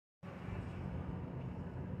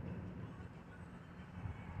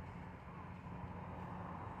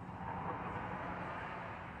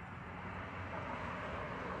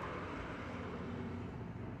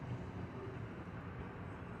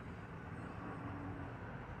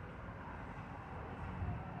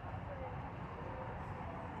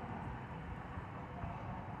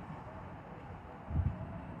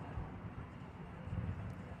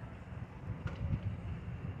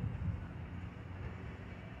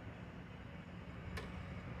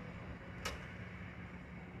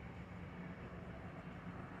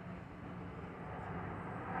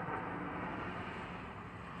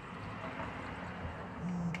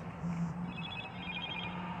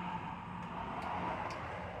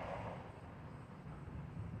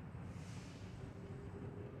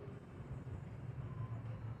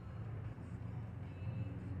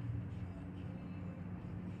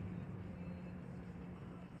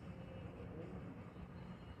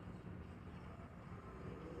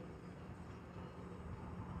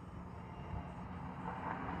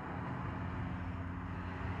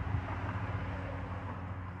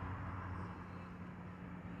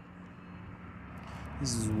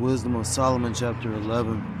This is Wisdom of Solomon, chapter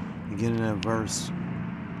 11, beginning at verse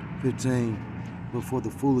 15. But for the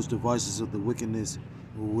foolish devices of the wickedness,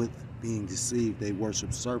 with being deceived, they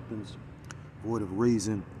worship serpents, void of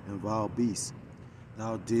reason, and vile beasts.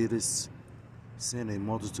 Thou didst send a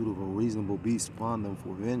multitude of unreasonable beasts upon them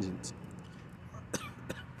for vengeance.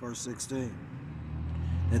 Verse 16.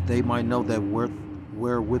 That they might know that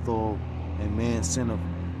wherewithal a man sinneth,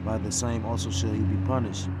 by the same also shall he be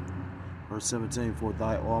punished. Verse 17, for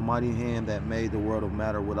thy almighty hand that made the world of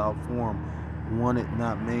matter without form, wanted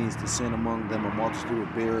not means to send among them a multitude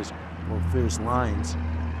of bears or fierce lions.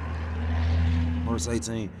 Verse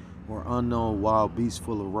 18, or unknown wild beasts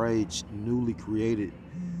full of rage, newly created,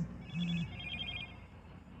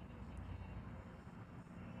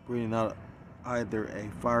 breathing out either a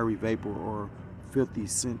fiery vapor or filthy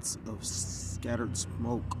scents of scattered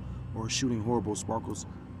smoke, or shooting horrible sparkles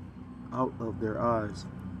out of their eyes.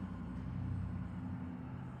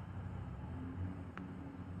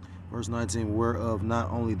 Verse 19, whereof not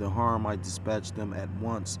only the harm I dispatched them at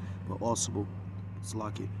once, but also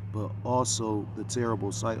the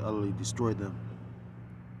terrible sight utterly destroyed them.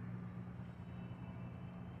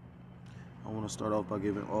 I want to start off by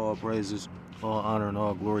giving all praises, all honor, and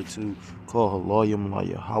all glory to Kol Haloyim La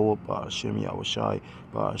Yahweh, Ba'ashem Yahushai,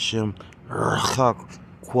 Ba'ashem Rachak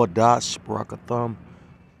Kwadash Barakatham.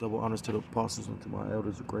 Double honors to the apostles and to my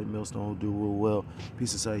elders, a great millstone who do rule well.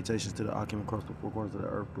 Peace and salutations to the Akim across the four corners of the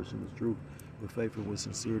earth, pushing the truth with faith and with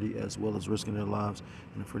sincerity, as well as risking their lives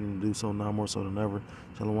and the freedom to do so, now more so than ever.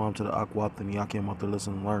 Shalom to the Akwat and the Akim out there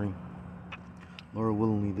listening and learning. Lord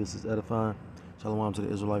willingly, this is edifying. Shalom to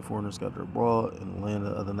the Israelite foreigners scattered abroad in the land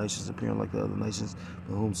of other nations, appearing like the other nations,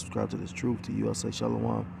 but whom subscribe to this truth. To you I say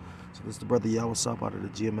shalom. So this is the brother Yahweh Sop out of the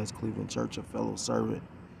GMS Cleveland Church, a fellow servant,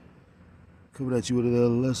 coming at you with another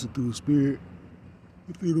lesson through the Spirit,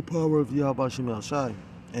 and through the power of Yahweh Shem Shai.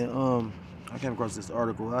 And I came across this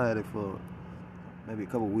article. I had it for maybe a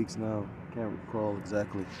couple weeks now. Can't recall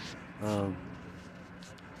exactly. And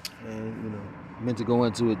meant to go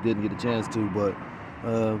into it, didn't get a chance to, but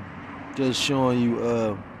just showing you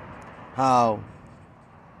how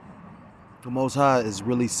the Most High is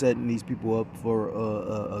really setting these people up for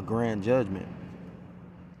a grand judgment.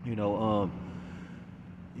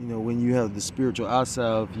 When you have the spiritual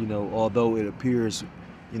outside, although it appears,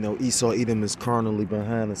 Esau Edom is carnally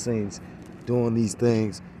behind the scenes doing these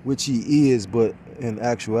things, which he is, but in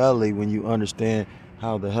actuality, when you understand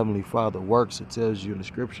how the Heavenly Father works, it tells you in the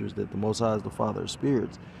scriptures that the Most High is the Father of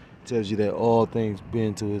spirits. It tells you that all things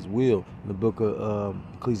bend to his will in the book of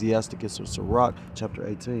Ecclesiasticus or Sirach, chapter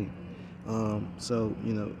 18. So,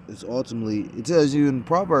 it's ultimately, it tells you in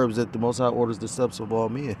Proverbs that the Most High orders the steps of all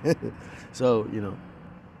men. So,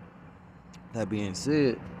 that being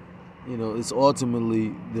said, it's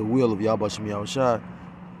ultimately the will of Yahweh Shem Yahushai,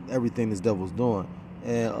 everything this devil's doing.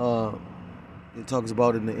 And it talks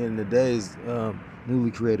about in the end of the days,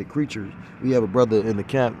 newly created creatures. We have a brother in the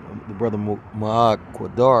camp, the brother Ma'ak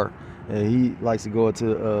Quadar, and he likes to go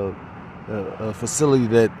into a facility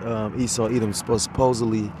that Esau Edom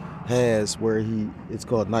supposedly has, where it's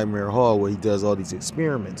called Nightmare Hall, where he does all these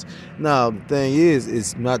experiments. Now, the thing is,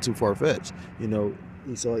 it's not too far-fetched.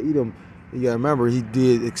 Esau Edom, you gotta remember, he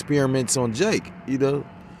did experiments on Jake. The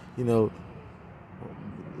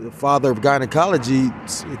father of gynecology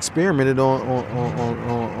experimented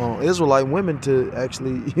on Israelite women to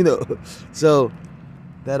actually, So,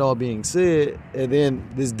 that all being said, and then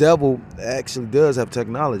this devil actually does have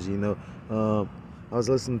technology. I was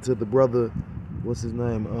listening to the brother, what's his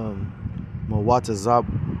name, Mawatazak.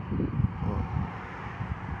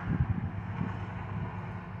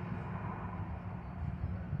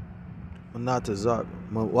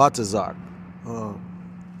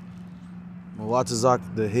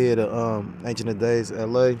 Mawatazak, the head of Ancient of Days,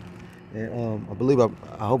 LA, and I believe I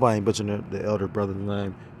hope I ain't butchering the elder brother's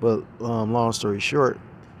name, but long story short,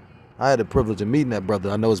 I had the privilege of meeting that brother.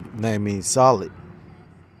 I know his name means solid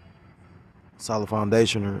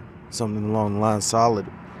foundation or something along the line, solid.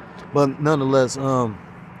 But nonetheless,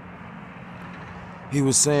 he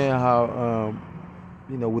was saying how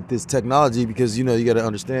with this technology, because you got to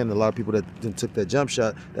understand, a lot of people that took that jump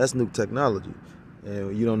shot, that's new technology,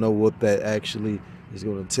 and you don't know what that actually is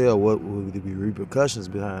going to tell. What will be repercussions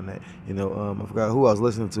behind that? I forgot who I was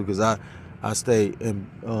listening to, because I stayed and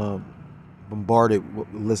bombarded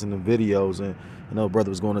listening to videos, and I know brother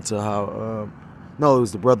was going into how no, it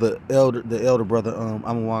was the elder brother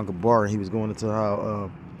Amawan Gabar, and he was going into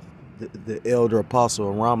how the elder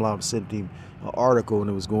apostle Ramlam sent him an article, and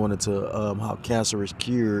it was going into how cancer is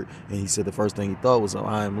cured, and he said the first thing he thought was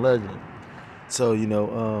I Am Legend. So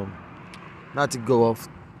not to go off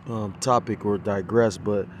topic or digress,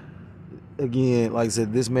 but again, like I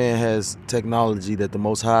said, this man has technology that the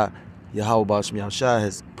Most High, Yahweh Bashim Yahushua,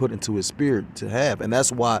 has put into his spirit to have, and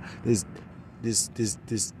that's why this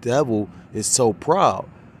devil is so proud.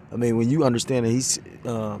 I mean, when you understand that he's,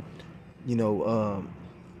 you know,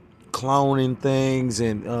 cloning things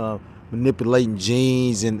and manipulating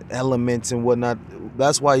genes and elements and whatnot,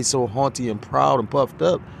 that's why he's so haughty and proud and puffed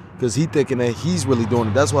up, because he thinking that he's really doing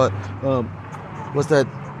it. That's why, what's that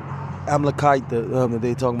Amalekite?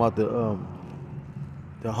 They talking about the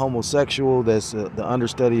homosexual that's the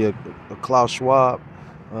understudy of Klaus Schwab,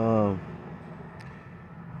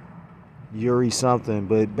 Yuri something,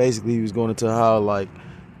 but basically he was going into how, like,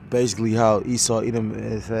 basically how Esau Edom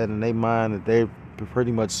has had in their mind that they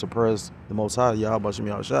pretty much suppressed the Most High, Yahweh Shem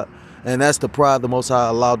Yahushua. And that's the pride the Most High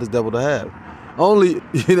allowed this devil to have. Only,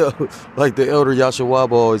 like the elder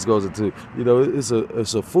Yashawaba always goes into,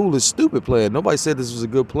 it's a foolish, stupid plan. Nobody said this was a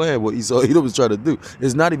good plan, what Esau Edom was trying to do.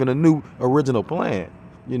 It's not even a new, original plan.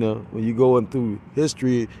 When you go through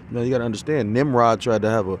history, you got to understand, Nimrod tried to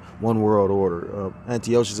have a one world order.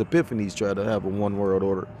 Antiochus Epiphanes tried to have a one world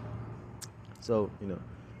order. So,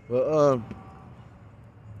 but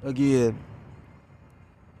again,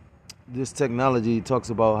 this technology talks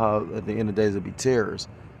about how at the end of the days it'll be terrors.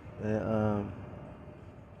 And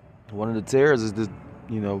one of the terrors is this,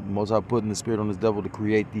 Most High putting the spirit on this devil to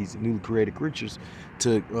create these newly created creatures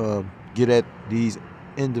to get at these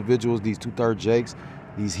individuals, these 2/3 Jakes,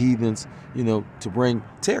 these heathens, to bring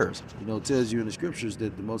terrors. It tells you in the scriptures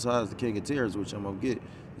that the Most High is the king of terrors, which I'm going to get.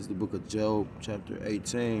 This is the book of Job, chapter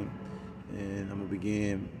 18. And I'm going to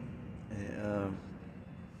begin. I'm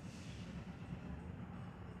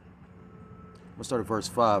going to start at verse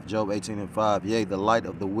 5. Job 18:5. Yea, the light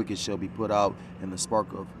of the wicked shall be put out, and the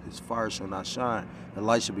spark of his fire shall not shine. The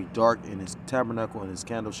light shall be dark, and his tabernacle and his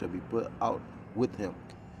candle shall be put out with him.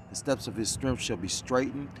 The steps of his strength shall be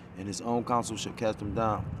straightened, and his own counsel shall cast him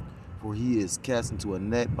down. For he is cast into a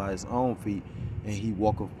net by his own feet, and he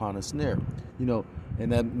walketh upon a snare.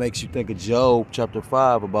 And that makes you think of Job chapter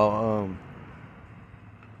 5 about,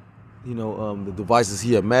 the devices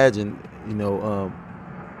he imagined,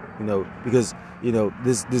 because,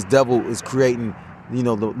 this devil is creating,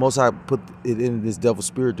 the Most High put it in this devil's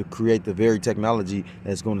spirit to create the very technology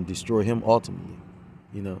that's going to destroy him ultimately.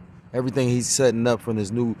 Everything he's setting up from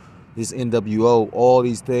this NWO, all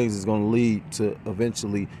these things is going to lead to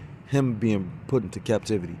eventually him being put into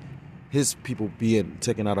captivity. His people being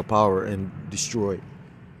taken out of power and destroyed.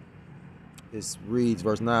 It reads,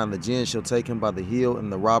 verse 9, the jinn shall take him by the heel,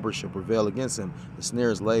 and the robber shall prevail against him. The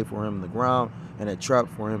snare is laid for him in the ground, and a trap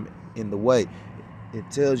for him in the way. It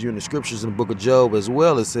tells you in the scriptures in the book of Job as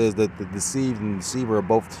well, it says that the deceived and the deceiver are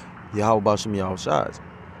both Yahweh Bashem Yahushua.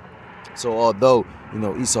 So although,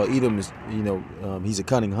 Esau Edom is, he's a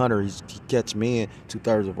cunning hunter, he catch men,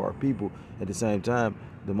 2/3 of our people. At the same time,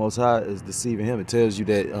 the Most High is deceiving him. It tells you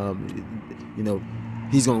that,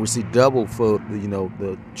 he's going to receive double for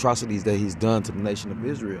the atrocities that he's done to the nation of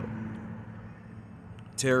Israel.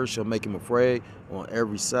 Terror shall make him afraid on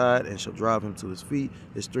every side, and shall drive him to his feet.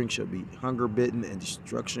 His strength shall be hunger bitten, and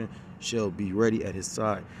destruction shall be ready at his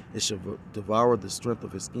side. It shall devour the strength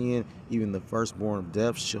of his skin. Even the firstborn of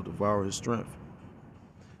death shall devour his strength.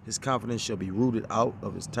 His confidence shall be rooted out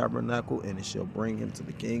of his tabernacle, and it shall bring him to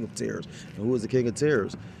the king of terrors. And who is the king of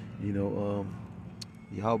terrors? Yahweh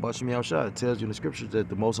Bashem Yahushua. It tells you in the scriptures that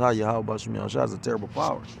the Most High Yahweh Bashem Yahushua is a terrible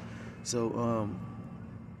power. So I'm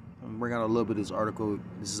going to bring out a little bit of this article.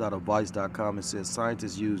 This is out of Vice.com. It says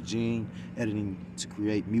scientists use gene editing to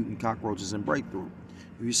create mutant cockroaches in breakthrough.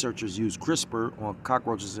 Researchers use CRISPR on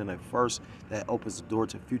cockroaches in a first that opens the door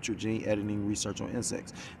to future gene editing research on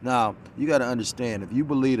insects. Now, you got to understand, if you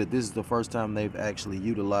believe that this is the first time they've actually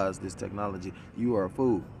utilized this technology, you are a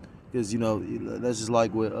fool. Because, that's just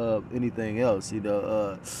like with anything else.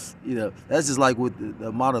 That's just like with the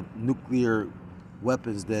amount of nuclear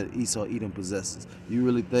weapons that Esau Edom possesses. You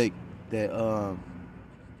really think that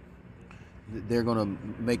they're going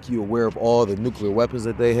to make you aware of all the nuclear weapons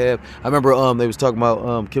that they have? I remember they was talking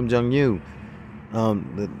about Kim Jong-un,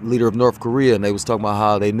 the leader of North Korea, and they was talking about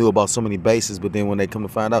how they knew about so many bases, but then when they come to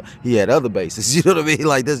find out, he had other bases. You know what I mean?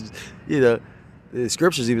 Like this, the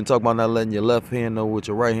scriptures even talk about not letting your left hand know what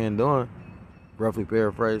your right hand doing. Roughly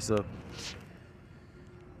paraphrase. So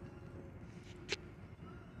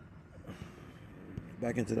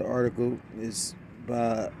back into the article. It's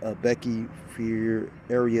by Becky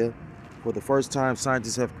Area. For the first time,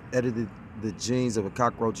 scientists have edited the genes of a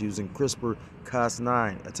cockroach using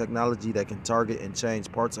CRISPR-Cas9, a technology that can target and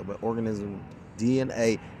change parts of an organism's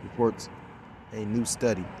DNA, reports a new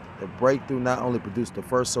study. The breakthrough not only produced the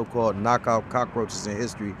first so-called knockout cockroaches in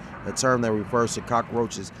history, a term that refers to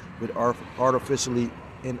cockroaches with artificially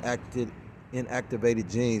inactivated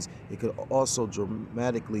genes, it could also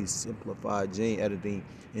dramatically simplify gene editing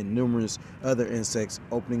in numerous other insects,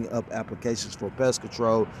 opening up applications for pest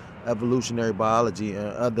control, evolutionary biology, and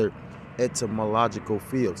other etymological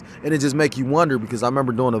fields. And it just make you wonder, because I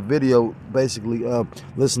remember doing a video basically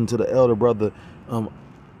listening to the elder brother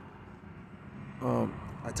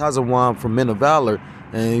Tazawan from Men of Valor,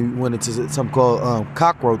 and he went into something called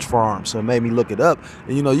cockroach farm. So it made me look it up.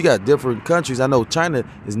 And you know, you got different countries. I know China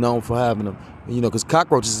is known for having them, you know, because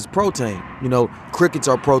cockroaches is protein. You know, crickets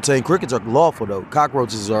are protein. Crickets are lawful though.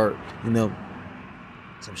 Cockroaches are, you know,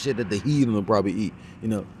 some shit that the heathen will probably eat.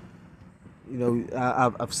 You know,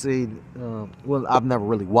 I've seen, well, I've never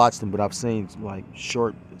really watched them, but I've seen like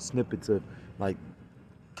short snippets of like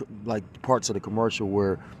parts of the commercial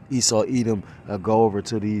where Esau Edom go over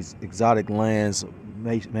to these exotic lands,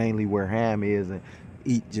 mainly where Ham is, and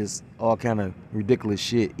eat just all kind of ridiculous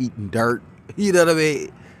shit, eating dirt. You know what I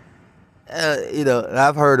mean? You know,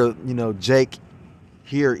 I've heard of, you know, Jake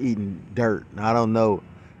here eating dirt. I don't know.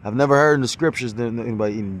 I've never heard in the scriptures that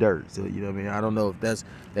anybody eating dirt. So, you know what I mean? I don't know if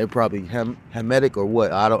they're probably Hamitic or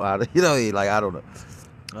what. I don't, you know, like, I don't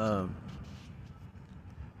know.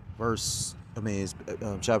 It's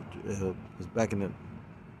chapter, it's back in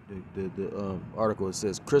the article. It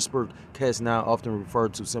says CRISPR-Cas, now often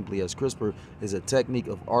referred to simply as CRISPR, is a technique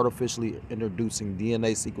of artificially introducing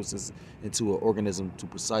DNA sequences into an organism to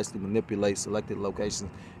precisely manipulate selected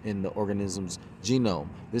locations in the organism's genome.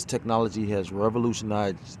 This technology has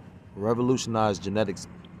revolutionized genetics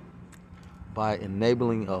by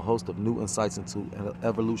enabling a host of new insights into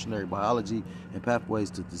evolutionary biology and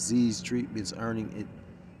pathways to disease treatments, earning it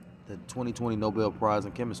the 2020 Nobel Prize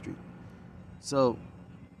in Chemistry. So,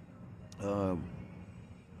 the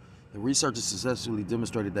researchers successfully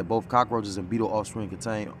demonstrated that both cockroaches and beetle offspring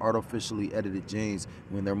contain artificially edited genes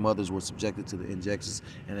when their mothers were subjected to the injections,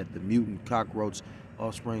 and that the mutant cockroach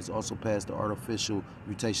offsprings also passed the artificial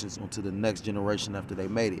mutations onto the next generation after they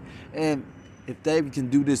made it. And if they can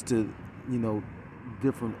do this to, you know,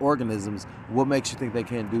 different organisms, what makes you think they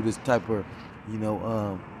can't do this type of, you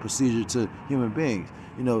know, procedure to human beings?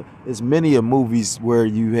 You know, there's many of movies where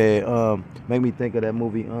you had, make me think of that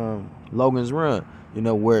movie, Logan's Run, you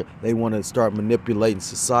know, where they want to start manipulating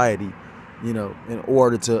society, you know, in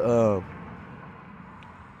order to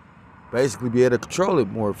basically be able to control it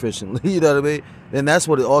more efficiently. You know what I mean? And that's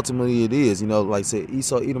what ultimately it is. You know, like I said,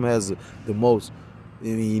 Esau Edom has the most, I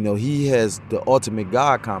mean, you know, he has the ultimate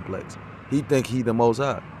God complex. He think he the most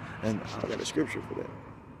high. And I got a scripture for that.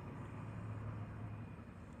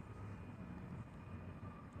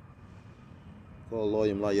 Call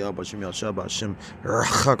Loyam La Yahbashim Yashabashim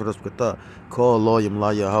Rakhakraskata. Call Loyam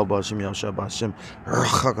La Yahbashim Yashabashim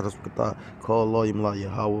Rakhakraskata. Call Loyam La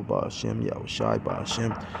Yahbashim Yawshai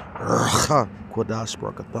Bashim Rakhakwadash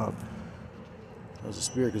Brakata. That's the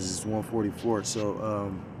spirit, because it's 144.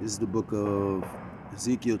 So this is the book of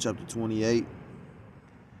Ezekiel chapter 28.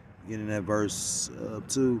 Beginning at verse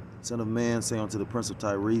 2. Son of man, say unto the prince of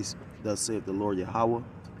Tyrese, thus saith the Lord Yahweh,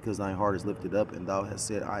 because thine heart is lifted up, and thou hast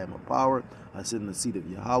said, I am a power. I sit in the seat of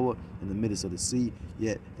Yahweh in the midst of the sea.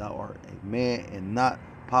 Yet thou art a man and not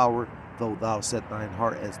power, though thou set thine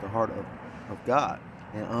heart as the heart of God.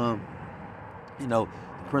 And you know,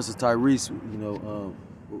 the prince of Tyrese, you know,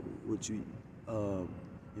 you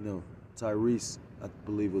know, Tyrese, I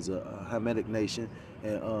believe, was a Hamitic nation,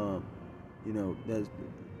 and you know,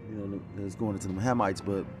 that's going into the Hamites,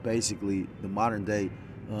 but basically the modern day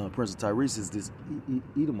Prince of Tyrese is this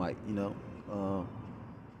Edomite, you know.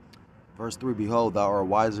 Verse 3, behold, thou art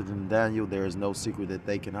wiser than Daniel. There is no secret that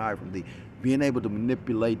they can hide from thee. Being able to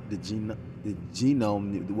manipulate the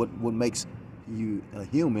genome, what makes you a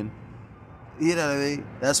human, you know what I mean?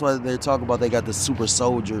 That's why they're talking about they got the super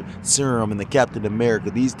soldier serum and the Captain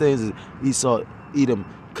America. These things that Esau Edom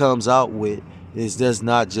comes out with is just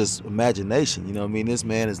not just imagination. You know what I mean? This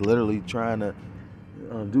man is literally trying to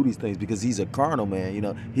do these things because he's a carnal man. You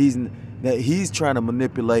know, he's trying to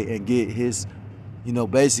manipulate and get his, you know,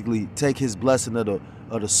 basically take his blessing of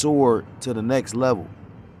the sword to the next level.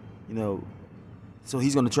 You know, so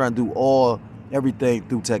he's going to try and do everything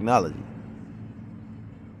through technology.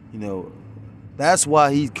 You know, that's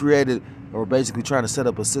why he created, or basically trying to set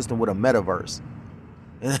up a system with a metaverse.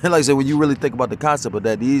 And like I said, when you really think about the concept of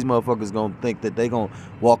that, these motherfuckers gonna think that they gonna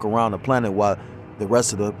walk around the planet while the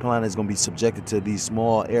rest of the planet is gonna be subjected to these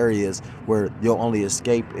small areas where your only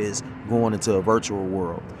escape is going into a virtual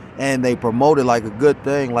world. And they promote it like a good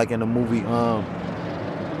thing, like in the movie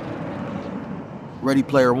Ready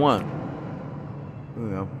Player One. You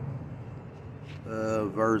know,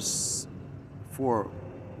 Verse 4.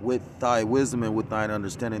 With thy wisdom and with thine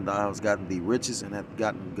understanding thou hast gotten thee riches, and hast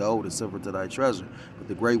gotten gold and silver to thy treasure. With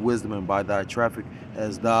the great wisdom and by thy traffic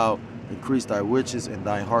as thou increased thy riches, and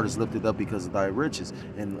thy heart is lifted up because of thy riches.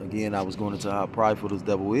 And again, I was going into how prideful this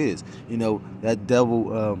devil is. That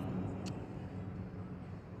devil,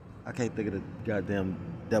 I can't think of the goddamn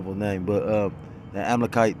devil name, but the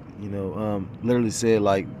Amalekite, literally said,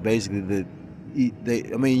 like, basically that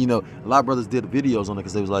a lot of brothers did videos on it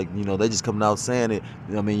because they was like, they just coming out saying it.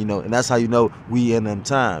 And that's how we in them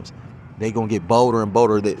times. They gonna get bolder and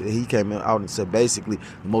bolder. That he came out and said basically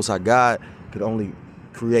the Most High God could only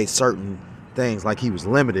create certain things, like he was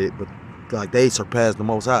limited, but like they surpassed the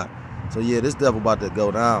Most High. So yeah, this devil about to go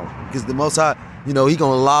down because the Most High, he gonna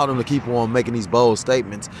allow them to keep on making these bold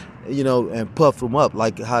statements, and puff them up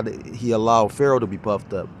like how he allowed Pharaoh to be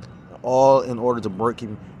puffed up, all in order to break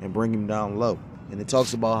him and bring him down low. And it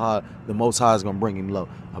talks about how the Most High is going to bring him low.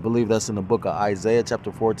 I believe that's in the book of Isaiah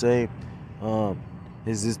chapter 14.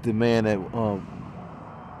 Is this the man that,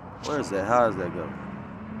 where is that? How does that go?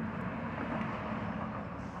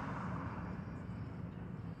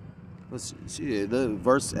 The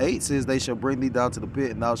verse 8 says, they shall bring thee down to the pit,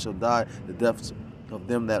 and thou shalt die the deaths of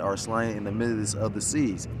them that are slain in the midst of the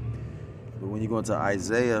seas. But when you go into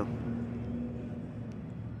Isaiah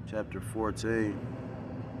chapter 14,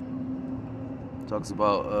 talks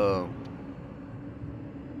about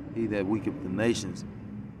he that weaketh the nations.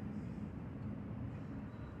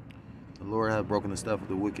 The Lord hath broken the staff of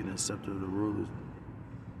the wicked and scepter of the rulers.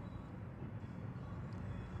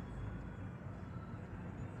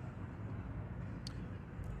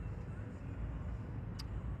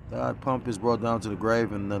 Thy pomp is brought down to the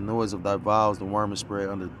grave, and the noise of thy vows, the worm is spread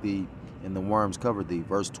under thee, and the worms cover thee.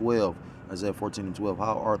 Verse 12, Isaiah 14 and 12.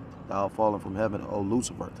 How art thou fallen from heaven, O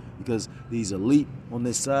Lucifer? Because these elite on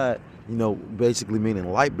this side, basically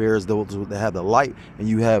meaning light bearers, those that have the light, and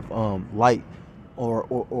you have light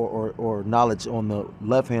or knowledge on the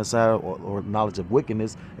left hand side, or knowledge of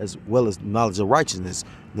wickedness as well as knowledge of righteousness.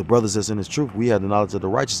 The brothers that's in this truth, we have the knowledge of the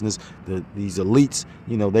righteousness. These elites,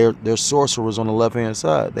 they're sorcerers on the left hand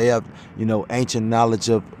side. They have ancient knowledge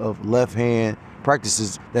of left hand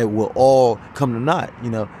practices that will all come to naught,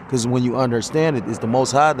 because when you understand it, it's the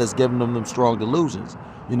Most High that's giving them strong delusions.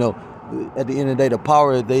 At the end of the day, the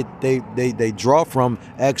power they draw from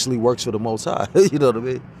actually works for the Most High. You know what I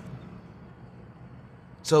mean?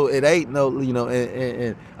 So it ain't no,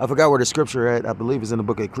 and I forgot where the scripture at. I believe it's in the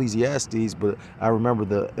book of Ecclesiastes, but I remember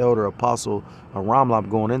the elder apostle Ramlam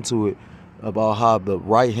going into it about how the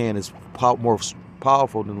right hand is more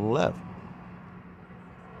powerful than the left.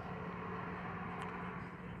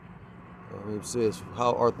 It says,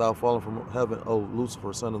 how art thou fallen from heaven, O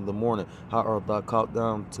Lucifer, son of the morning? How art thou caught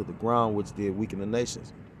down to the ground, which did weaken the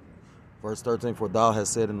nations? Verse 13, for thou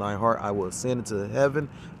hast said in thine heart, I will ascend into heaven,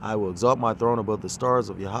 I will exalt my throne above the stars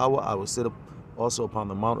of Yahweh, I will sit up also upon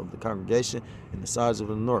the mount of the congregation in the sides of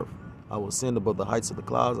the north. I will ascend above the heights of the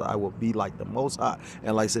clouds, I will be like the Most High.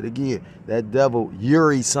 And like I said again, that devil,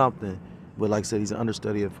 Yuri something, but like I said, he's an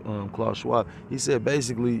understudy of Klaus Schwab. He said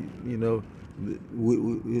basically,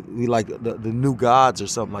 we like the new gods or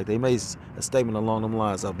something like that. They made a statement along them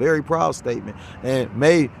lines, a very proud statement, and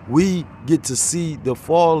may we get to see the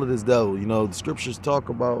fall of this devil. The scriptures talk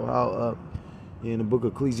about how in the book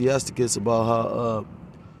of Ecclesiasticus about how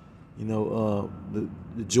the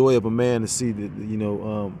joy of a man to see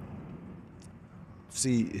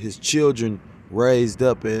see his children raised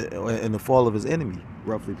up and the fall of his enemy,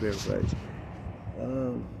 roughly paraphrased.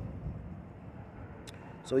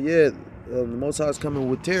 So yeah, the Most High is coming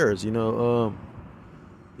with terrors. You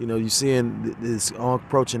seeing this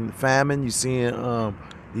approaching famine. You seeing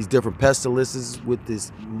these different pestilences with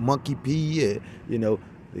this monkey pea. The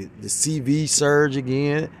CV surge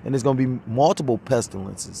again, and there's gonna be multiple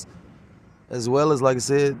pestilences, as well as, like I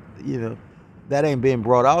said, that ain't being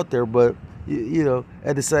brought out there, but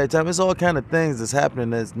at the same time, it's all kind of things that's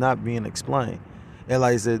happening that's not being explained. And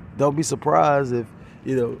like I said, don't be surprised if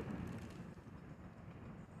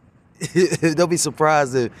don't be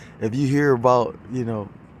surprised if you hear about,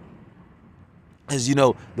 as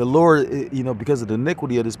the Lord, because of the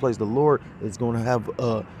iniquity of this place, the Lord is going to have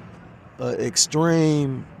a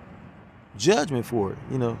extreme judgment for it,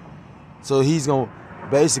 So he's going to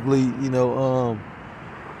basically,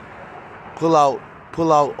 pull out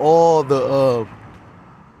all the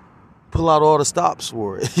stops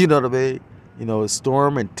for it. You know what I mean?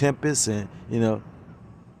 Storm and tempest, and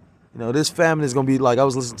this famine is gonna be like, I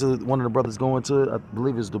was listening to one of the brothers going to it. I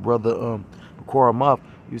believe it's the brother Bakura Muff.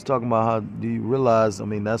 He was talking about how, do you realize?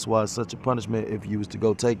 That's why it's such a punishment if you was to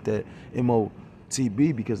go take that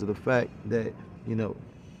MOTB, because of the fact that you know,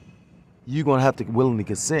 you're going to have to willingly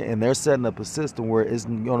consent. And they're setting up a system where it's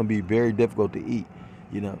going to be very difficult to eat,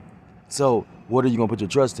 you know. So what are you going to put your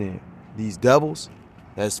trust in? These devils?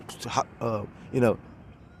 That's, you know,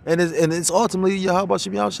 and it's ultimately Yahweh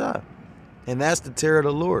Shem Yahushua. And that's the terror of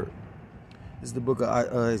the Lord. It's the book of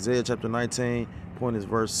Isaiah chapter 19, point is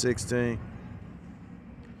verse 16.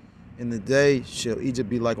 In the day shall Egypt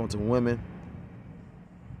be like unto women,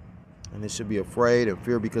 and it shall be afraid and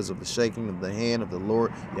fear because of the shaking of the hand of the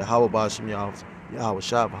Lord, Yahweh Ba'ashem Yahweh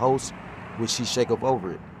Shah of hosts, which he shaketh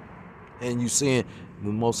over it. And you seeing the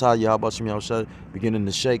Most High Yahweh Ba'ashem Yahweh Shah beginning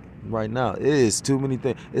to shake right now. It is too many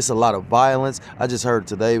things. It's a lot of violence. I just heard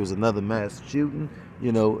today was another mass shooting,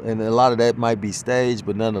 you know, and a lot of that might be staged,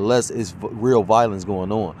 but nonetheless, it's real violence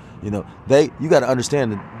going on. You know, you got to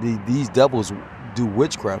understand that these devils do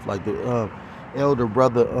witchcraft. Like the elder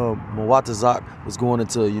brother Mwatazak was going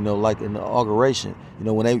into, you know, like in the inauguration, you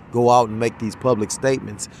know, when they go out and make these public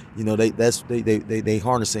statements, you know, they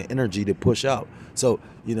harnessing energy to push out. So,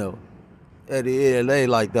 you know, at the end of the day,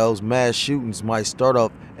 like those mass shootings might start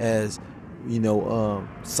off as, you know,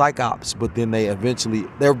 psych ops, but then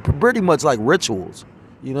they're pretty much like rituals,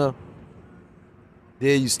 you know.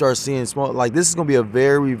 Then you start seeing small, like this is gonna be a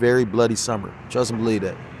very, very bloody summer. Trust and believe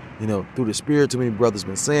that. You know, through the spirit, too many brothers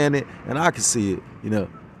been saying it, and I can see it. You know,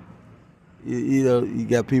 you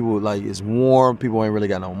got people like it's warm. People ain't really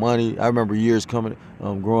got no money. I remember years coming,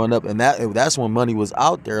 growing up, and that's when money was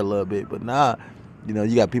out there a little bit. But now, you know,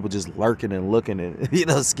 you got people just lurking and looking and you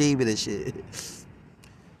know scheming and shit.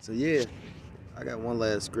 So yeah, I got one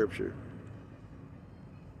last scripture.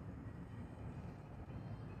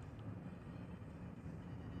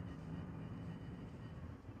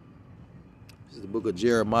 The book of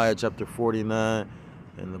Jeremiah chapter 49,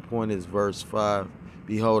 and the point is verse 5.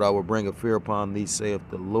 Behold, I will bring a fear upon thee, saith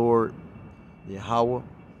the Lord Yahweh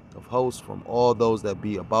of hosts, from all those that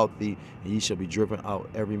be about thee, and ye shall be driven out,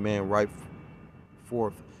 every man right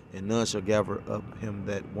forth, and none shall gather up him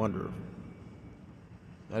that wandereth.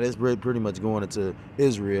 Now that's pretty much going into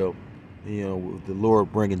Israel, you know, with the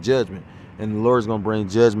Lord bringing judgment. And the Lord is going to bring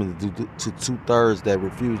judgment to 2/3 that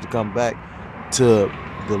refuse to come back to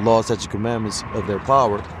the law, statute, commandments of their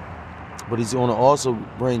power. But he's going to also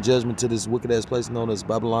bring judgment to this wicked ass place known as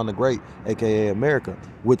Babylon the Great, aka America,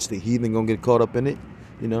 which the heathen gonna get caught up in it.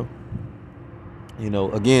 You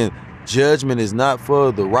know, again, judgment is not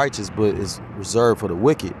for the righteous, but it's reserved for the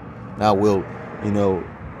wicked. Now, will, you know,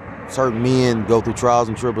 certain men go through trials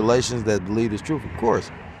and tribulations that believe is truth? Of course.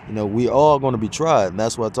 You know, we all going to be tried, and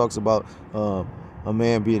that's why it talks about a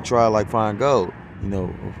man being tried like fine gold. You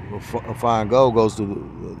know, a fine gold goes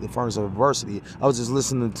through the furnace of adversity. I was just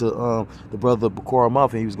listening to the brother Bakura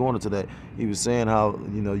Muffin. He was going into that. He was saying how,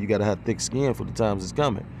 you know, you got to have thick skin for the times it's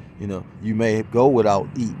coming. You know, you may go without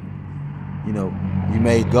eating. You know, you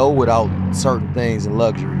may go without certain things and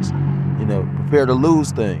luxuries. You know, prepare to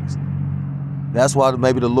lose things. That's why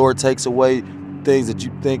maybe the Lord takes away things that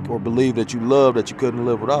you think or believe that you love that you couldn't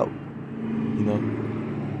live without. You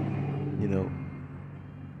know,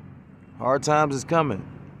 hard times is coming.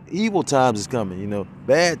 Evil times is coming, you know.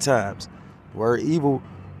 Bad times. The word evil,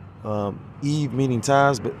 Eve meaning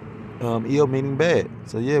times, but ill meaning bad.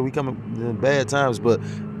 So yeah, we coming in bad times, but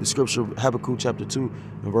the scripture, Habakkuk chapter 2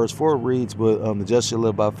 and verse 4 reads, but the just shall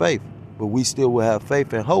live by faith. But we still will have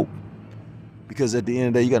faith and hope. Because at the end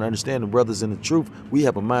of the day, you got to understand, the brothers in the truth, we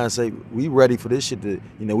have a mindset, we ready for this shit to,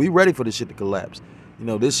 you know, we ready for this shit to collapse. You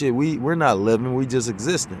know, this shit, we're not living, we just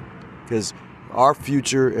existing. Because our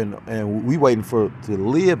future and we waiting to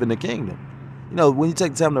live in the kingdom. You know, when you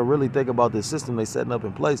take time to really think about this system they setting up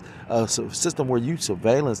in place, a system where you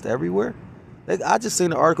surveillanced everywhere. I just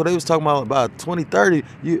seen an article, they was talking about 2030,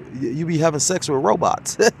 you be having sex with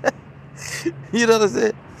robots. You know what I'm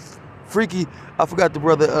saying? Freaky, I forgot the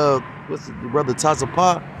brother, the brother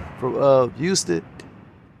Tazapa from Houston.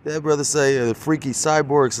 That brother say a freaky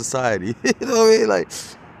cyborg society. You know what I mean? Like,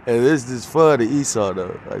 and this is fun to Esau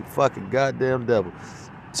though. Like fucking goddamn devil.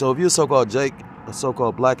 So if you're a so-called Jake, a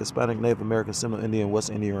so-called Black, Hispanic, Native American, Seminole Indian, West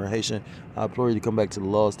Indian, or Haitian, I implore you to come back to the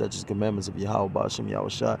laws, statutes, commandments of Yahweh Ba'ashem Yahweh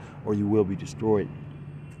Shah, or you will be destroyed.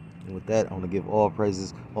 And with that, I want to give all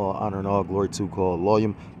praises, all honor, and all glory to called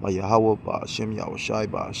Loyum, by Yahweh Ba'ashem Yahweh Shai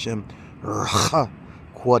Ba'ashem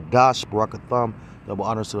Kwadash Barakatham. Double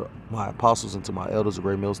honors to my apostles and to my elders, a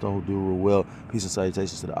great millstone who do rule well. Peace and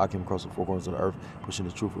salutations to the Akim across the four corners of the earth, pushing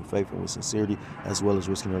the truth with faith and with sincerity, as well as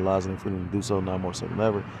risking their lives and their freedom to do so, now more so than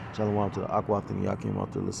ever. Shalom to the Akwaf and the Yakim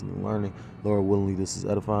out there listening and learning. Lord, willingly, this is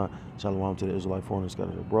edifying. Shalom to the Israelite foreigners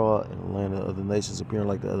scattered abroad in the land of other nations, appearing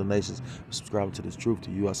like the other nations, subscribing to this truth.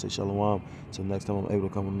 To you, I say shalom. Till next time I'm able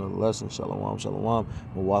to come with another lesson. Shalom, shalom.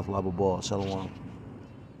 Mawath Lababal. Shalom.